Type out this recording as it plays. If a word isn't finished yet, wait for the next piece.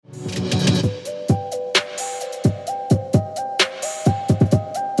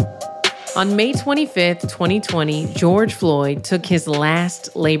On May 25th, 2020, George Floyd took his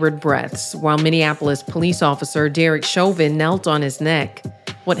last labored breaths while Minneapolis police officer Derek Chauvin knelt on his neck.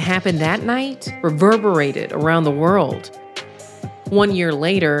 What happened that night reverberated around the world. 1 year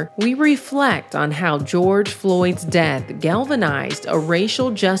later, we reflect on how George Floyd's death galvanized a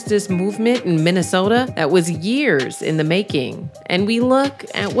racial justice movement in Minnesota that was years in the making. And we look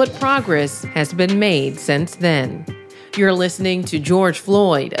at what progress has been made since then. You're listening to George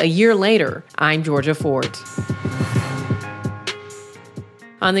Floyd, A Year Later. I'm Georgia Fort.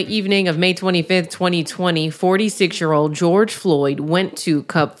 On the evening of May 25th, 2020, 46-year-old George Floyd went to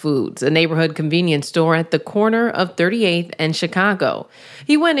Cup Foods, a neighborhood convenience store at the corner of 38th and Chicago.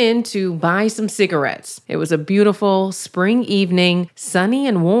 He went in to buy some cigarettes. It was a beautiful spring evening, sunny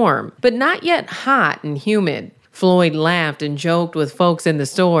and warm, but not yet hot and humid. Floyd laughed and joked with folks in the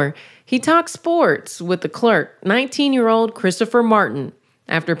store. He talked sports with the clerk, 19-year-old Christopher Martin.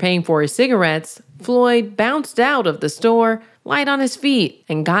 After paying for his cigarettes, Floyd bounced out of the store, light on his feet,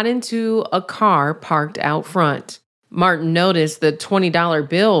 and got into a car parked out front. Martin noticed the $20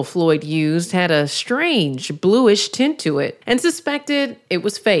 bill Floyd used had a strange bluish tint to it and suspected it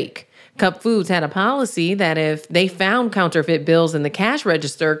was fake. Cup Foods had a policy that if they found counterfeit bills in the cash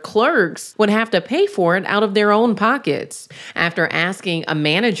register, clerks would have to pay for it out of their own pockets. After asking a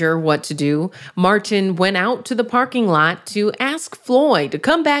manager what to do, Martin went out to the parking lot to ask Floyd to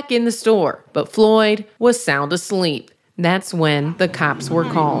come back in the store, but Floyd was sound asleep. That's when the cops were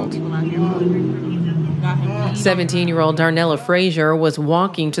called. 17-year-old Darnella Frazier was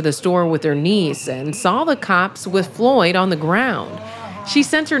walking to the store with her niece and saw the cops with Floyd on the ground. She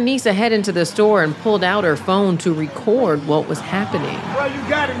sent her niece ahead into the store and pulled out her phone to record what was happening. Well, you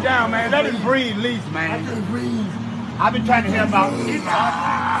got him down, man. Let him breathe, least, man. I can't breathe. I've been trying to help out.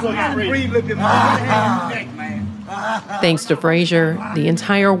 So you breathe, look at my neck, man. Thanks to Frazier, the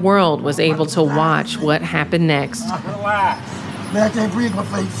entire world was able to watch what happened next. Man, I can't breathe my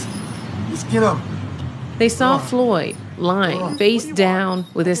face. Just get up. They saw Floyd lying face down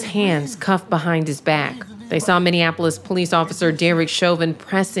with his hands cuffed behind his back. They saw Minneapolis police officer Derek Chauvin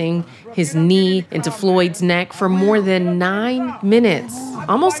pressing his knee into Floyd's neck for more than 9 minutes,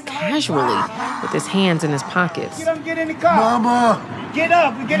 almost casually, with his hands in his pockets. Get in the car. Mama. Get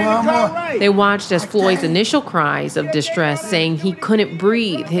up and get in the car right. They watched as Floyd's initial cries of distress, saying he couldn't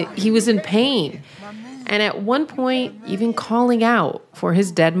breathe, he was in pain, and at one point even calling out for his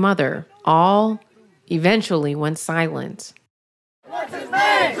dead mother, all eventually went silent. What's his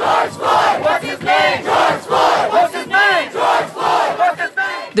name? George Floyd! What's his name? George Floyd! What's his name? George Floyd! What's his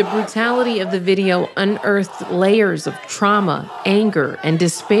name? The brutality of the video unearthed layers of trauma, anger, and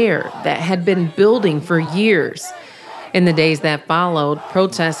despair that had been building for years. In the days that followed,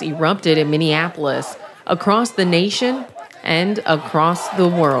 protests erupted in Minneapolis, across the nation, and across the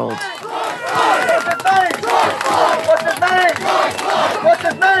world.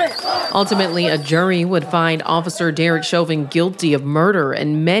 Ultimately, a jury would find Officer Derek Chauvin guilty of murder,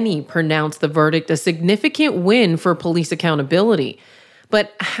 and many pronounced the verdict a significant win for police accountability.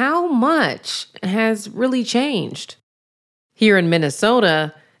 But how much has really changed? Here in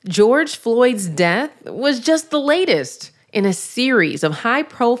Minnesota, George Floyd's death was just the latest in a series of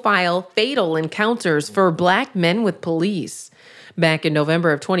high-profile fatal encounters for Black men with police. Back in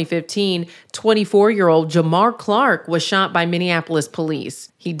November of 2015, 24-year-old Jamar Clark was shot by Minneapolis police.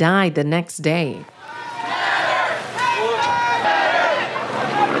 He died the next day.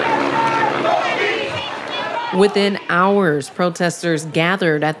 Within hours, protesters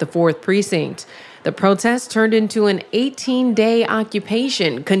gathered at the 4th Precinct. The protest turned into an 18-day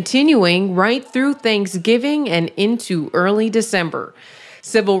occupation, continuing right through Thanksgiving and into early December.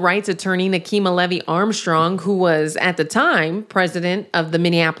 Civil rights attorney Nakima Levy Armstrong, who was at the time president of the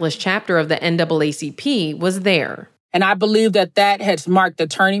Minneapolis chapter of the NAACP, was there. And I believe that that has marked a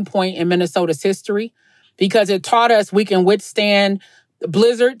turning point in Minnesota's history because it taught us we can withstand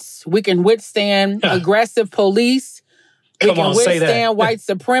blizzards, we can withstand aggressive police, we can withstand white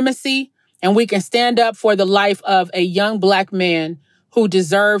supremacy, and we can stand up for the life of a young Black man who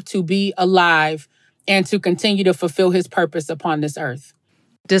deserved to be alive and to continue to fulfill his purpose upon this earth.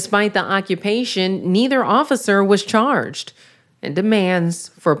 Despite the occupation, neither officer was charged, and demands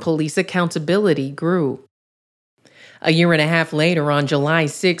for police accountability grew. A year and a half later, on July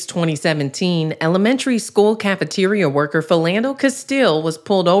 6, 2017, elementary school cafeteria worker Philando Castile was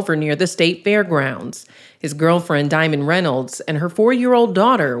pulled over near the state fairgrounds. His girlfriend, Diamond Reynolds, and her 4-year-old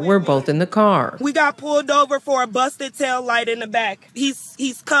daughter were both in the car. We got pulled over for a busted tail light in the back.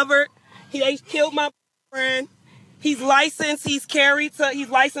 He's covered. They killed my friend. He's licensed. He's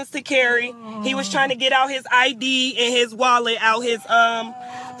licensed to carry. He was trying to get out his ID and his wallet out his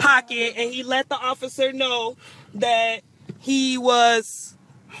pocket, and he let the officer know that he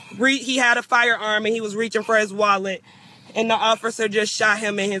had a firearm and he was reaching for his wallet, and the officer just shot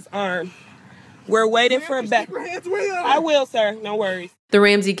him in his arm. We're waiting for a back. I will, sir. No worries. The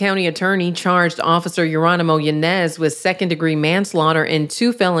Ramsey County attorney charged Officer Geronimo Yanez with second-degree manslaughter and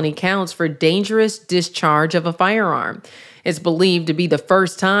 2 felony counts for dangerous discharge of a firearm. It's believed to be the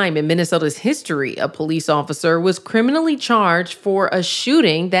first time in Minnesota's history a police officer was criminally charged for a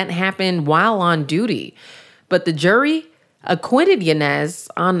shooting that happened while on duty. But the jury acquitted Yanez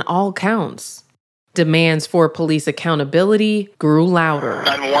on all counts. Demands for police accountability grew louder.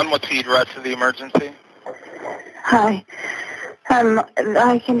 911, what's the address of the emergency? Hi.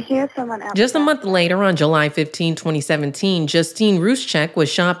 I can hear someone else. Just a month later, on July 15, 2017, Justine Ruschek was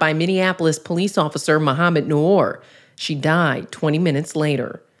shot by Minneapolis police officer Mohammed Noor. She died 20 minutes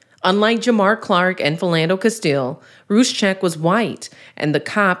later. Unlike Jamar Clark and Philando Castile, Ruschek was white, and the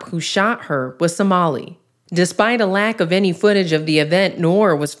cop who shot her was Somali. Despite a lack of any footage of the event,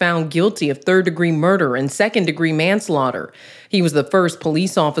 Noor was found guilty of third-degree murder and second-degree manslaughter. He was the first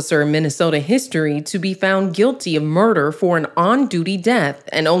police officer in Minnesota history to be found guilty of murder for an on-duty death,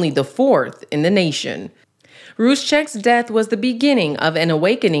 and only the 4th in the nation. Ruschek's death was the beginning of an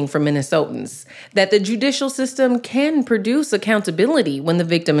awakening for Minnesotans, that the judicial system can produce accountability when the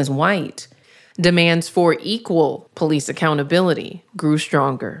victim is white. Demands for equal police accountability grew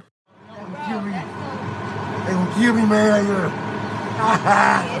stronger. They gonna kill me, man.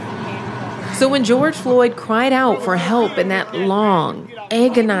 So when George Floyd cried out for help in that long,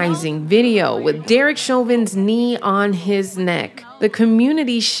 agonizing video with Derek Chauvin's knee on his neck, the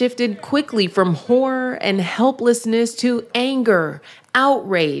community shifted quickly from horror and helplessness to anger,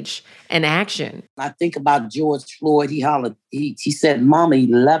 outrage, and action. I think about George Floyd. He hollered, he said, "Mama,"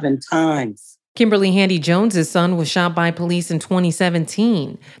 11 times. Kimberly Handy Jones's son was shot by police in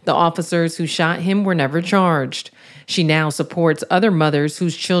 2017. The officers who shot him were never charged. She now supports other mothers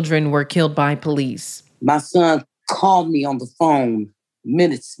whose children were killed by police. My son called me on the phone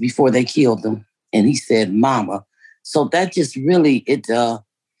minutes before they killed him, and he said, "Mama." So that just really, it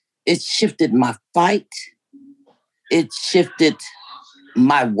shifted my fight. It shifted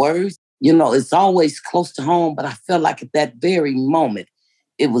my words. You know, it's always close to home, but I felt like at that very moment,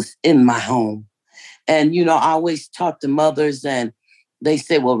 it was in my home. And, you know, I always talk to mothers and they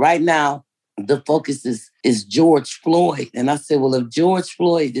say, well, right now, the focus is George Floyd. And I said, well, if George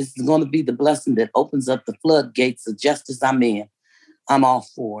Floyd is going to be the blessing that opens up the floodgates of justice I'm in, I'm all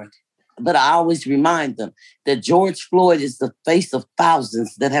for it. But I always remind them that George Floyd is the face of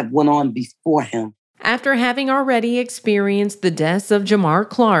thousands that have went on before him. After having already experienced the deaths of Jamar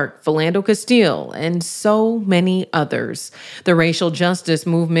Clark, Philando Castile, and so many others, the racial justice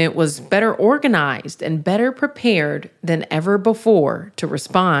movement was better organized and better prepared than ever before to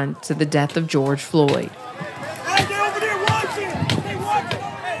respond to the death of George Floyd.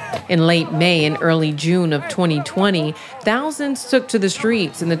 In late May and early June of 2020, thousands took to the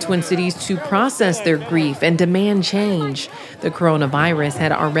streets in the Twin Cities to process their grief and demand change. The coronavirus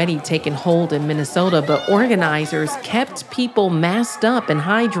had already taken hold in Minnesota, but organizers kept people masked up and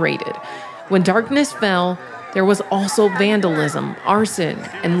hydrated. When darkness fell, there was also vandalism, arson,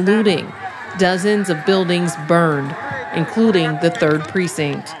 and looting. Dozens of buildings burned, including the 3rd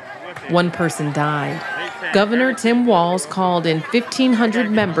Precinct. One person died. Governor Tim Walz called in 1,500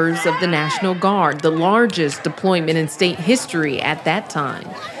 members of the National Guard, the largest deployment in state history at that time.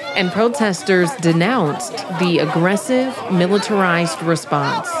 And protesters denounced the aggressive, militarized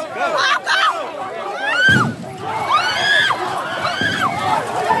response.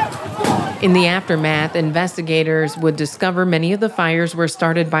 In the aftermath, investigators would discover many of the fires were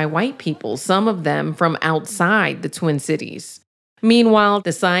started by white people, some of them from outside the Twin Cities. Meanwhile,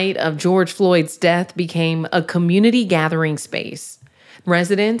 the site of George Floyd's death became a community gathering space.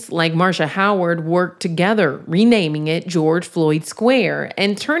 Residents like Marsha Howard worked together, renaming it George Floyd Square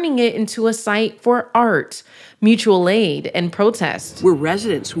and turning it into a site for art, mutual aid, and protest. We're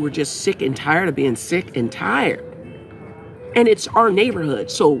residents who are just sick and tired of being sick and tired. And it's our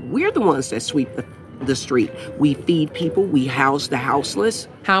neighborhood, so we're the ones that sweep the street. We feed people, we house the houseless.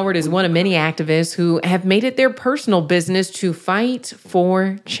 Howard is one of many activists who have made it their personal business to fight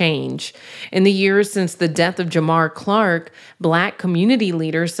for change. In the years since the death of Jamar Clark, Black community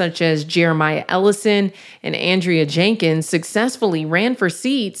leaders such as Jeremiah Ellison and Andrea Jenkins successfully ran for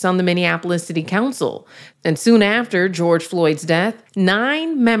seats on the Minneapolis City Council. And soon after George Floyd's death,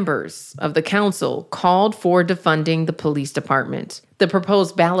 9 members of the council called for defunding the police department. The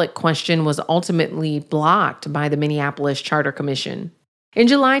proposed ballot question was ultimately blocked by the Minneapolis Charter Commission. In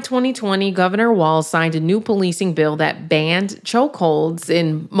July 2020, Governor Walz signed a new policing bill that banned chokeholds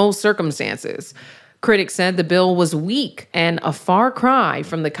in most circumstances. Critics said the bill was weak and a far cry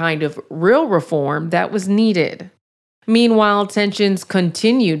from the kind of real reform that was needed. Meanwhile, tensions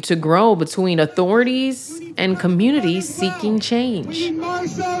continued to grow between authorities and communities seeking change.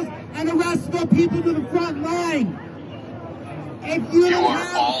 Marshals and arrest the people to the front line. You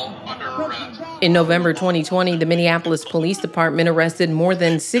are all under arrest. In November 2020, the Minneapolis Police Department arrested more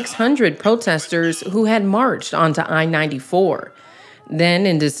than 600 protesters who had marched onto I-94. Then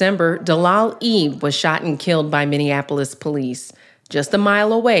in December, Dalal Eve was shot and killed by Minneapolis police, just a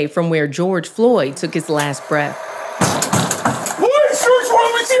mile away from where George Floyd took his last breath. Police search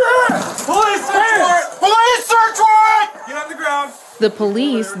warrant with your hands! Police search warrant! Police search warrant! Get on the ground. The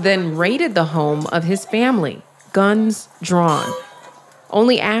police then raided the home of his family, guns drawn.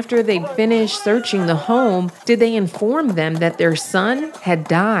 Only after they'd finished searching the home did they inform them that their son had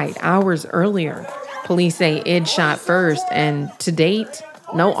died hours earlier. Police say Id shot first, and to date,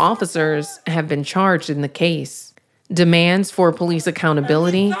 no officers have been charged in the case. Demands for police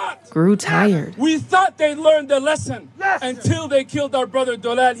accountability grew tired. We thought they learned the lesson until they killed our brother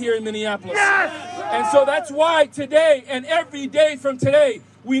Dalal here in Minneapolis. And so that's why today and every day from today,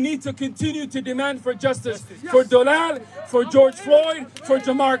 we need to continue to demand for justice for Dalal, for George Floyd, for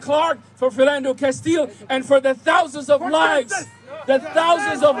Jamar Clark, for Philando Castile, and for the thousands of lives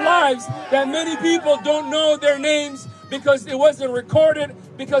that many people don't know their names because it wasn't recorded,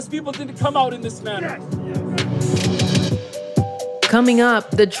 because people didn't come out in this manner. Coming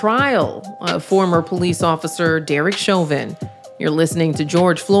up, the trial of former police officer Derek Chauvin. You're listening to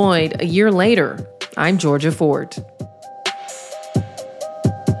George Floyd a year later. I'm Georgia Fort.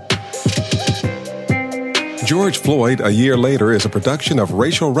 George Floyd, a year later, is a production of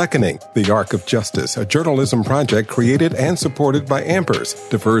Racial Reckoning, The Arc of Justice, a journalism project created and supported by Ampers,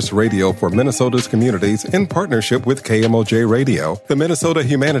 diverse radio for Minnesota's communities in partnership with KMOJ Radio, the Minnesota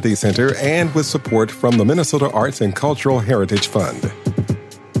Humanities Center, and with support from the Minnesota Arts and Cultural Heritage Fund.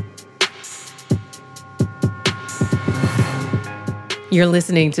 You're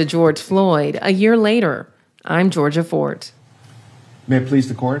listening to George Floyd a year later. I'm Georgia Fort. May it please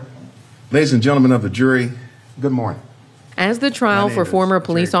the court. Ladies and gentlemen of the jury, good morning. As the trial for former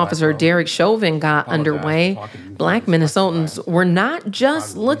police officer Derek Chauvin got underway, Black Minnesotans were not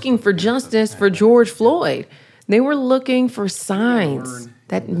just looking for justice for George Floyd. They were looking for signs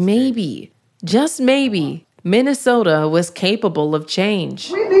that maybe, just maybe, Minnesota was capable of change.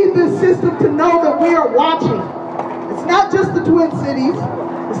 We need this system to know that we are watching. It's not just the Twin Cities.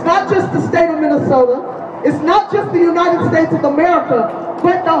 It's not just the state of Minnesota. It's not just the United States of America,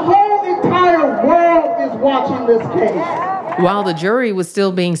 but the whole entire world is watching this case. While the jury was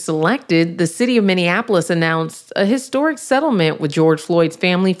still being selected, the city of Minneapolis announced a historic settlement with George Floyd's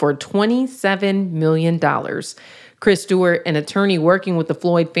family for $27 million. Chris Stewart, an attorney working with the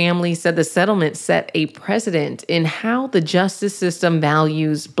Floyd family, said the settlement set a precedent in how the justice system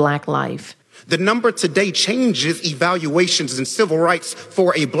values Black life. The number today changes evaluations in civil rights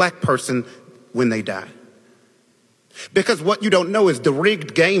for a Black person when they die. Because what you don't know is the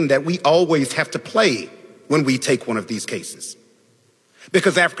rigged game that we always have to play when we take one of these cases.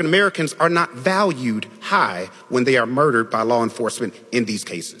 Because African Americans are not valued high when they are murdered by law enforcement in these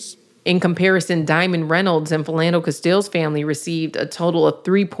cases. In comparison, Diamond Reynolds and Philando Castile's family received a total of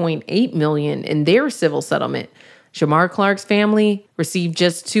 $3.8 million in their civil settlement. Jamar Clark's family received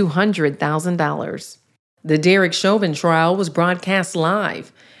just $200,000. The Derek Chauvin trial was broadcast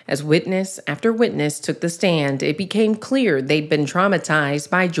live. As witness after witness took the stand, it became clear they'd been traumatized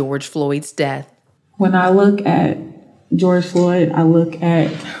by George Floyd's death. When I look at George Floyd, I look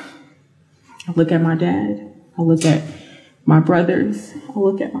at my dad, I look at my brothers, I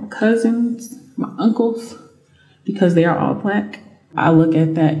look at my cousins, my uncles, because they are all Black. I look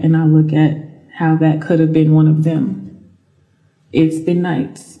at that and I look at how that could have been one of them. It's been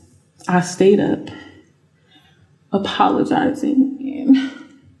nights. I stayed up apologizing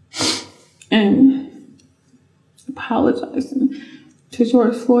and apologizing to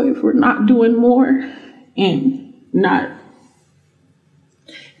George Floyd for not doing more and not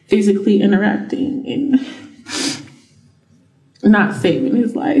physically interacting and not saving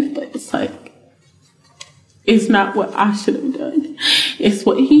his life, but it's like, it's not what I should have done. It's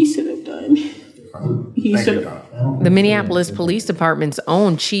what he should have done. He should have. The Minneapolis Police Department's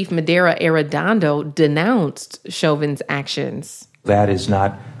own Chief Madera Arredondo denounced Chauvin's actions. That is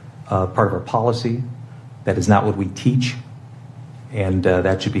not part of our policy. That is not what we teach. And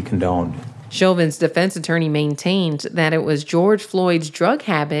that should be condoned. Chauvin's defense attorney maintained that it was George Floyd's drug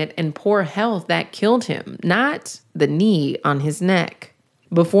habit and poor health that killed him, not the knee on his neck.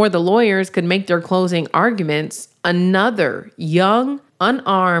 Before the lawyers could make their closing arguments, another young,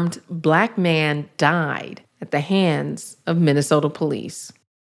 unarmed black man died at the hands of Minnesota police.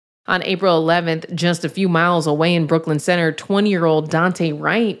 On April 11th, just a few miles away in Brooklyn Center, 20-year-old Daunte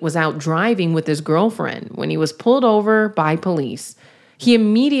Wright was out driving with his girlfriend when he was pulled over by police. He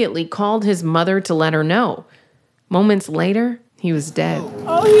immediately called his mother to let her know. Moments later, he was dead.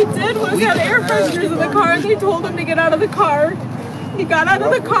 All he did was have air fresheners in the car, and they told him to get out of the car. He got out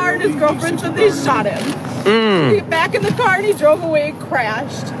of the car, and his girlfriend said they shot him. He got back in the car, and he drove away and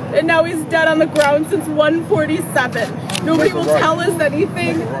crashed. And now he's dead on the ground since 1:47. Nobody will tell us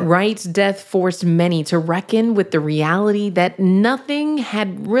anything. Wright's death forced many to reckon with the reality that nothing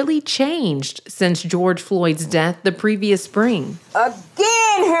had really changed since George Floyd's death the previous spring.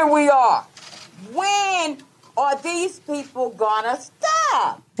 Again, here we are. When are these people gonna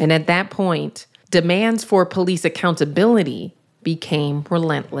stop? And at that point, demands for police accountability became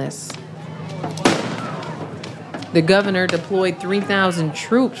relentless. The governor deployed 3,000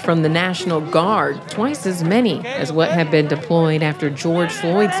 troops from the National Guard, twice as many as what had been deployed after George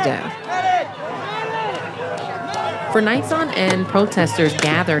Floyd's death. For nights on end, protesters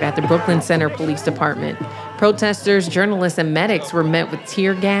gathered at the Brooklyn Center Police Department. Protesters, journalists, and medics were met with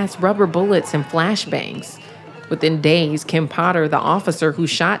tear gas, rubber bullets, and flashbangs. Within days, Kim Potter, the officer who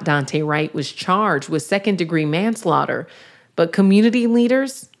shot Daunte Wright, was charged with second-degree manslaughter. But community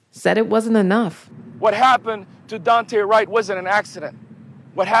leaders said it wasn't enough. What happened to Daunte Wright wasn't an accident.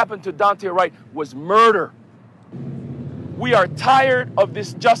 What happened to Daunte Wright was murder. We are tired of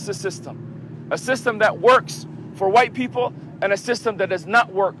this justice system, a system that works for white people and a system that does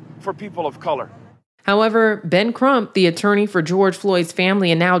not work for people of color. However, Ben Crump, the attorney for George Floyd's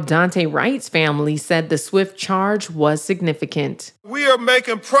family and now Daunte Wright's family, said the swift charge was significant. We are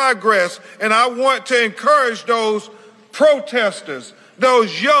making progress, and I want to encourage those protesters,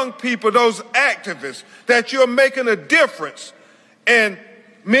 those young people, those activists, that you're making a difference. And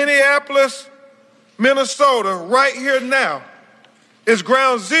Minneapolis, Minnesota, right here now, is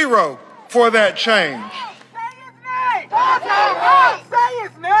ground zero for that change.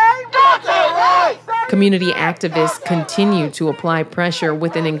 Community activists continue to apply pressure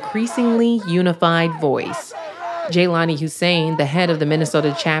with an increasingly unified voice. Jaylani Hussein, the head of the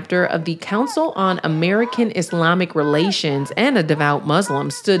Minnesota chapter of the Council on American Islamic Relations and a devout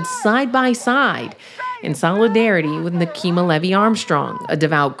Muslim, stood side by side in solidarity with Nakima Levy Armstrong, a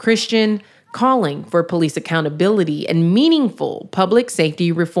devout Christian, calling for police accountability and meaningful public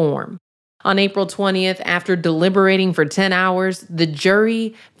safety reform. On April 20th, after deliberating for 10 hours, the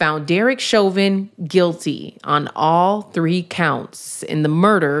jury found Derek Chauvin guilty on all 3 counts in the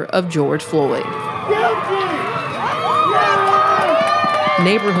murder of George Floyd.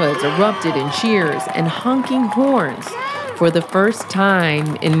 Neighborhoods erupted in cheers and honking horns. For the first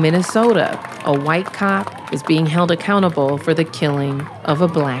time in Minnesota, a white cop is being held accountable for the killing of a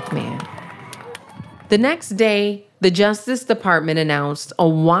black man. The next day, the Justice Department announced a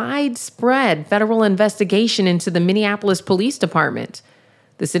widespread federal investigation into the Minneapolis Police Department.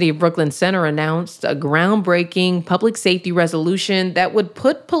 The City of Brooklyn Center announced a groundbreaking public safety resolution that would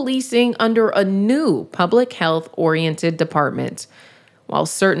put policing under a new public health-oriented department. While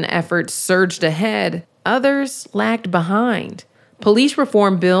certain efforts surged ahead, others lagged behind. Police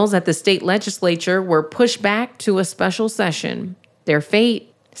reform bills at the state legislature were pushed back to a special session. Their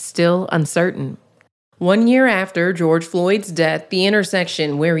fate still uncertain. 1 year after George Floyd's death, the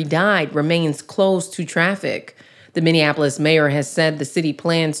intersection where he died remains closed to traffic. The Minneapolis mayor has said the city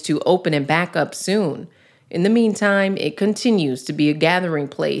plans to open it back up soon. In the meantime, it continues to be a gathering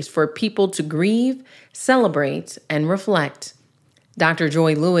place for people to grieve, celebrate, and reflect. Dr.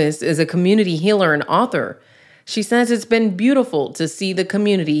 Joy Lewis is a community healer and author. She says it's been beautiful to see the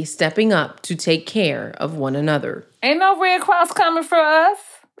community stepping up to take care of one another. Ain't no Red Cross coming for us.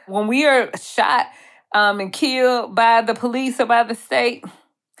 When we are shot and killed by the police or by the state,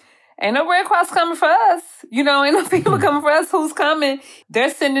 ain't no Red Cross coming for us. You know, ain't no people coming for us. Who's coming? They're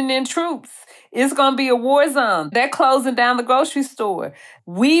sending in troops. it's going to be a war zone. They're closing down the grocery store.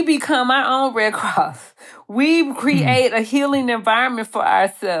 We become our own Red Cross. We create a healing environment for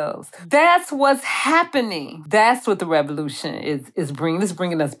ourselves. That's what's happening. That's what the revolution is bringing. It's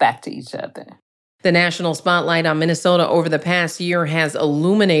bringing us back to each other. The national spotlight on Minnesota over the past year has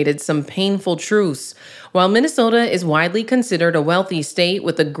illuminated some painful truths. While Minnesota is widely considered a wealthy state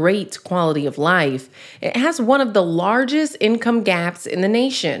with a great quality of life, it has one of the largest income gaps in the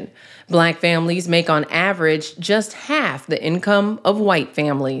nation. Black families make on average just half the income of white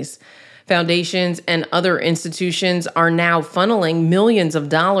families. Foundations and other institutions are now funneling millions of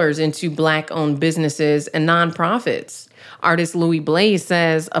dollars into Black-owned businesses and nonprofits. Artist Louis Blaze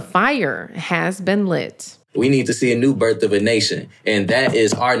says a fire has been lit. We need to see a new birth of a nation, and that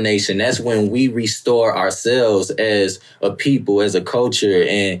is our nation. That's when we restore ourselves as a people, as a culture,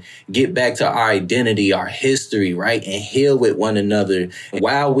 and get back to our identity, our history, right? And heal with one another.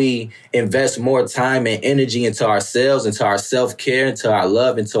 While we invest more time and energy into ourselves, into our self-care, into our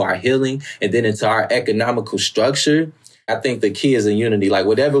love, into our healing, and then into our economical structure, I think the key is in unity. Like,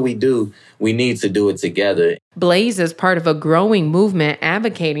 whatever we do, we need to do it together. Blaze is part of a growing movement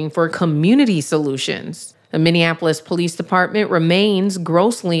advocating for community solutions. The Minneapolis Police Department remains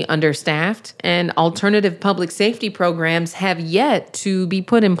grossly understaffed, and alternative public safety programs have yet to be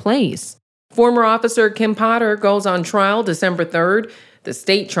put in place. Former officer Kim Potter goes on trial December 3rd. The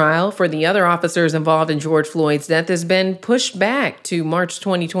state trial for the other officers involved in George Floyd's death has been pushed back to March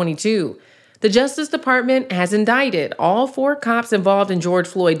 2022. The Justice Department has indicted all 4 cops involved in George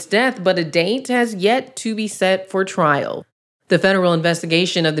Floyd's death, but a date has yet to be set for trial. The federal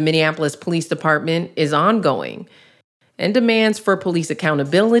investigation of the Minneapolis Police Department is ongoing, and demands for police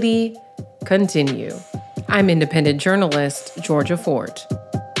accountability continue. I'm independent journalist Georgia Fort.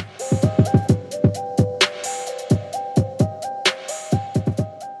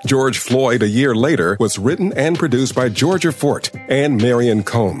 George Floyd, a Year Later was written and produced by Georgia Fort and Marion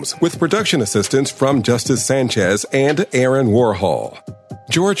Combs, with production assistance from Justice Sanchez and Aaron Warhol.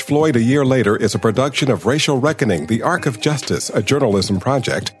 George Floyd, a Year Later is a production of Racial Reckoning, the Arc of Justice, a journalism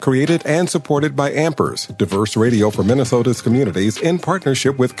project created and supported by Ampers, diverse radio for Minnesota's communities in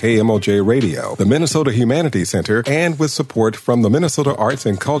partnership with KMOJ Radio, the Minnesota Humanities Center, and with support from the Minnesota Arts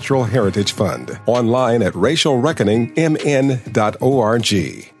and Cultural Heritage Fund. Online at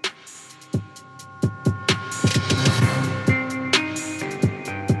racialreckoningmn.org.